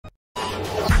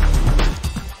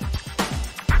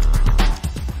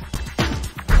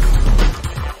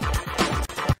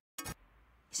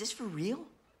this for real?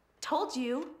 Told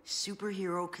you.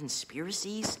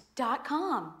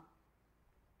 Superheroconspiracies.com.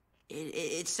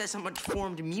 It says I'm a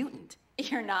deformed mutant.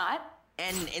 You're not.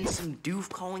 And some doof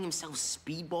calling himself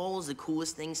Speedball is the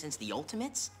coolest thing since the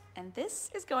Ultimates? And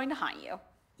this is going to haunt you.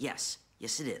 Yes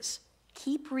it is.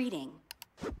 Keep reading.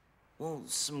 Well,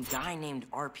 some guy named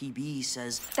RPB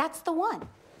says... That's the one.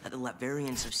 ...that the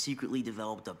Latverians have secretly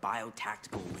developed a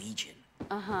biotactical legion.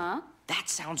 Uh-huh. That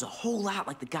sounds a whole lot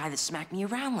like the guy that smacked me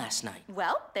around last night.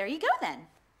 Well, there you go then.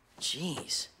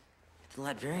 Jeez. The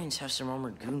Latverians have some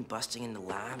armored goon busting into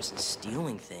labs and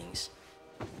stealing things.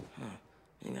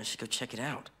 Maybe I should go check it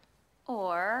out.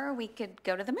 Or we could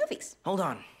go to the movies. Hold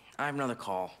on. I have another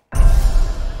call.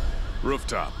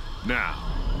 Rooftop, now.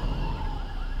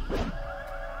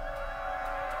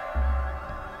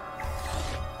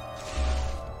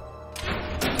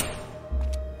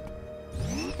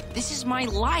 This is my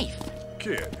life.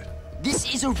 Kid.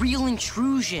 This is a real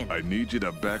intrusion. I need you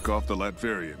to back off the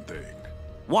Latverian thing.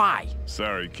 Why?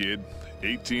 Sorry, kid.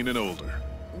 18 and older.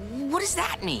 What does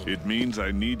that mean? It means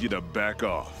I need you to back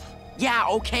off. Yeah,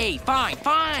 okay,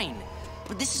 fine.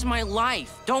 But this is my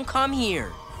life. Don't come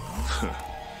here.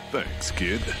 Thanks,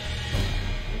 kid.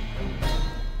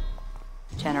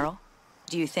 General,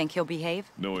 do you think he'll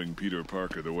behave? Knowing Peter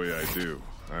Parker the way I do,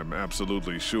 I'm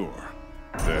absolutely sure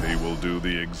that he will do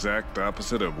the exact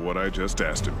opposite of what I just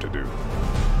asked him to do.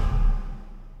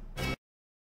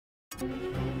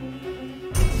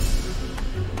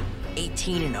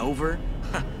 "18 and over?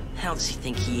 How does he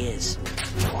think he is?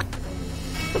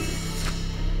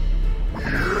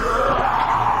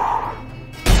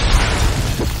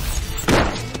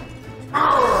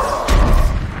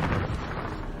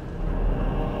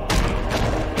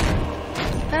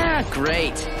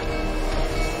 Great.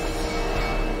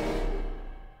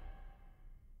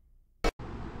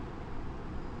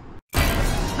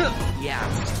 Yeah,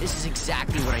 this is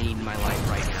exactly what I need in my life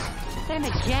right now. Then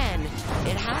again,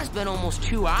 it has been almost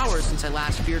 2 hours since I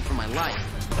last feared for my life.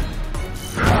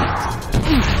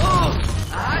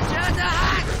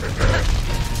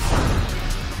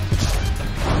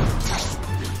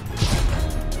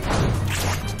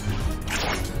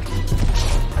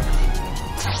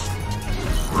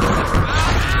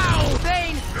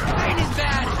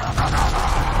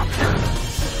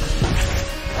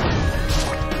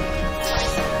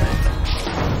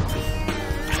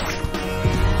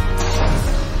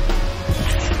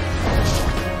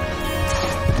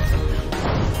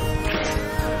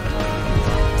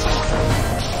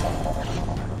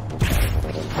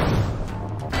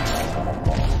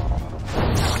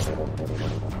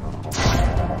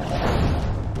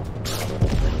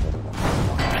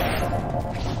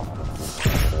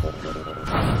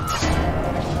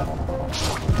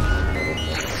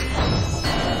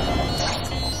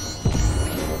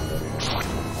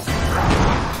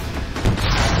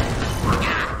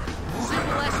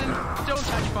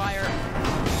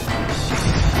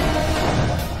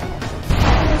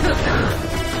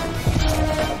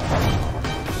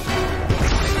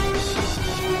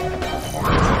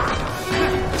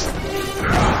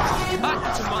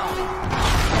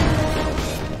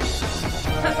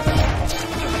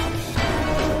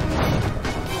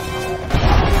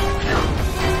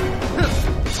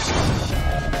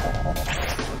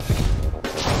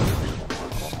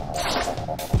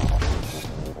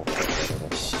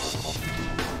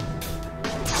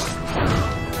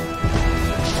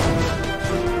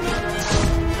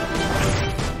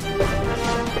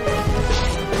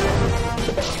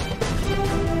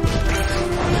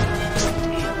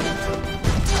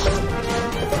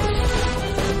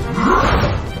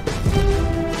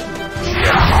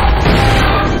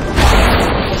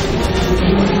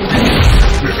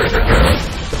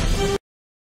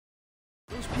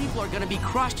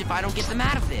 If I don't get them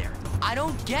out of there. I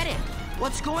don't get it.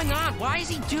 What's going on? Why is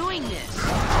he doing this?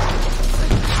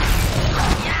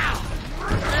 Yeah!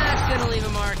 That's gonna leave a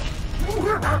mark.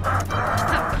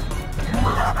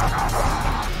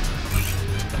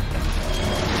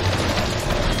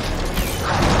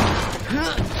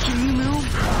 Can you move?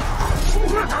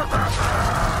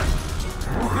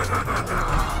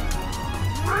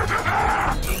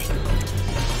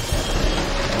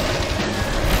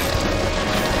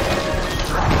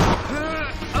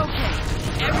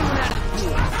 Everyone out of the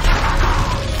pool.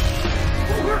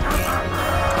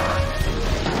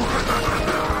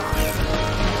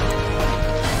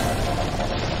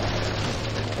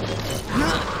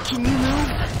 Can you move?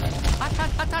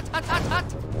 Hot.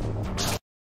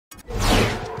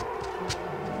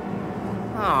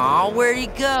 Aw, where'd he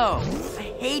go?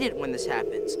 I hate it when this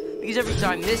happens, because every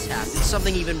time this happens,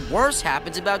 something even worse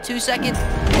happens about 2 seconds.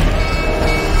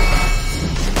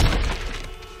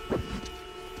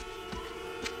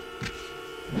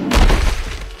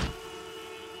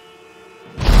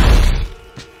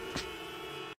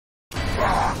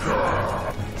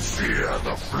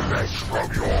 flesh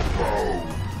from your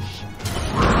bones.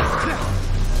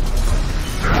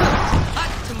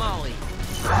 Hot tamale.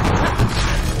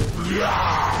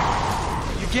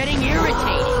 You're getting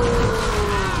irritating.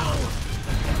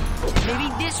 Maybe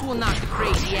this will knock the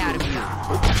crazy out of you.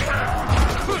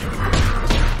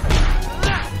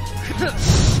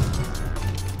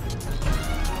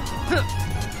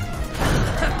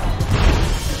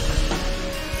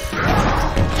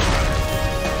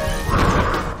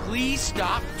 Please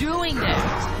stop doing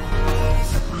that.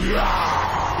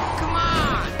 Come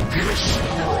on.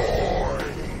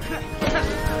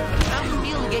 How's it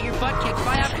feel to get your butt kicked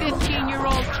by a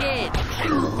 15-year-old kid?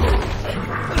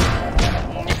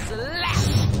 Slap.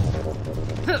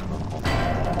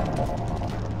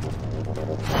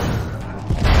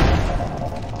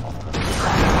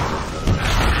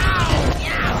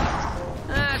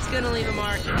 That's gonna leave a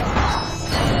mark.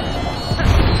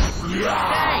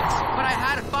 Thanks, but I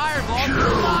had a fireball for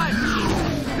lunch.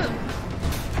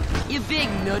 You big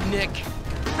nudnik.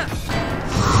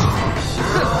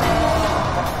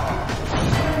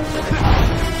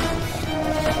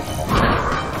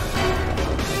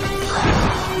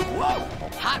 Whoa,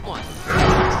 hot one.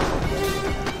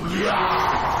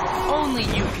 Only you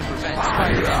can prevent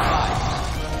Spider-Man vibes.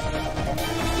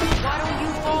 Why don't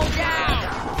you fall down?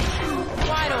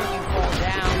 Why don't you fall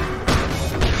down?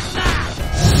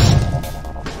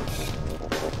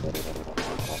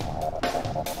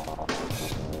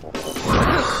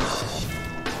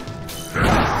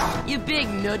 You big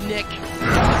nudnik.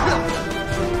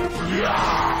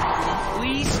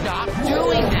 Please stop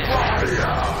doing that.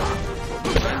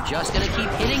 I'm just gonna keep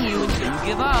hitting you until you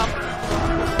give up.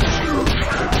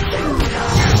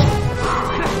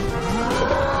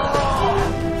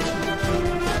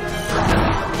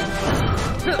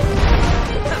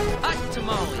 Hot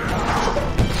tamale.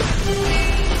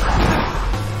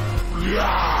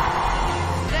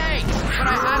 Thanks, but I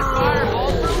had a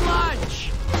fireball for lunch.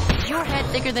 Is your head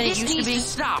thicker than it used to be?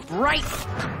 Stop right.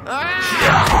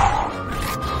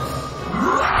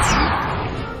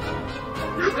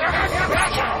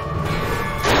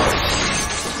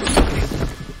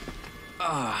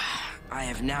 I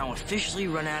have now officially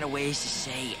run out of ways to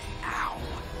say ow.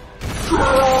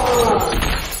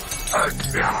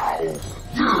 And now,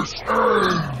 this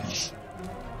ends.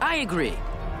 I agree.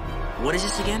 What is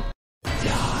this again?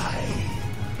 Die.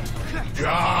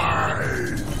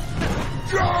 Die.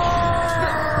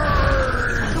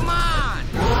 Come on!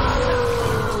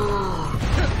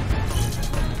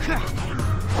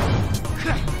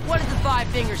 What did the five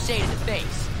fingers say to the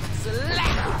face?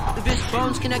 Slap! The fist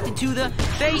bone's connected to the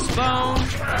face bone.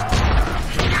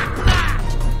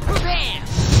 Bam!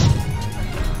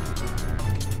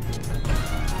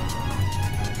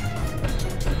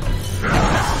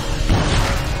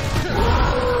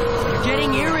 You're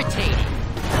getting irritating.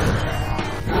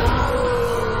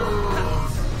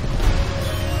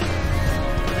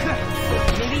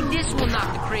 Maybe this will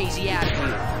knock the crazy out of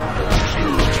you.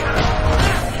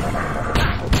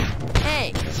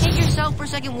 Hey, take yourself for a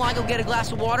second while I go get a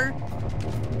glass of water.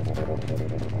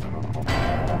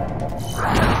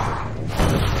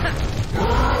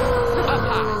 Up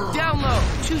high, down low,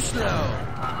 too slow.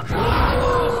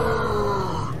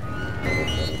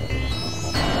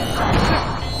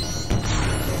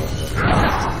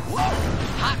 Whoa,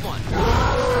 hot one.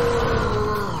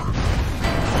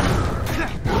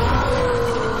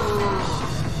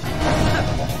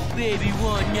 Baby,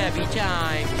 one nappy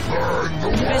time.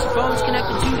 The fist bone's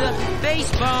connected to the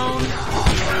face bone.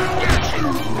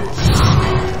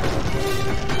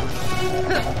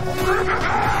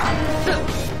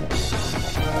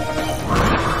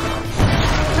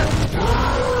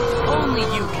 Only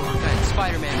you can prevent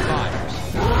Spider-Man fires.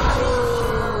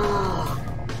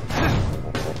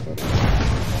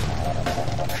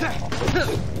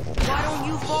 Why don't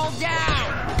you fall down?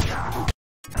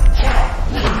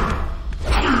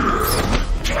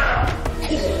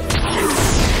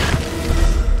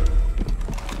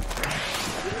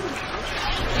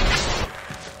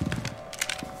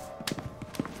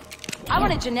 I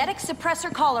want a genetic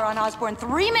suppressor collar on Osborn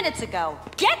 3 minutes ago.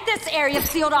 Get this area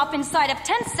sealed off inside of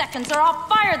 10 seconds or I'll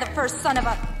fire the first son of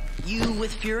a... You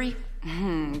with Fury?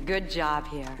 Good job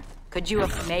here. Could you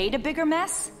have made a bigger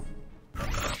mess?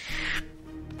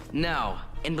 No.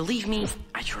 And believe me,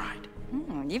 I tried.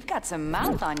 You've got some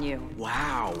mouth on you.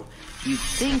 Wow. You'd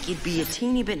think you'd be a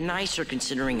teeny bit nicer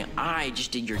considering I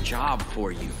just did your job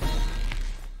for you.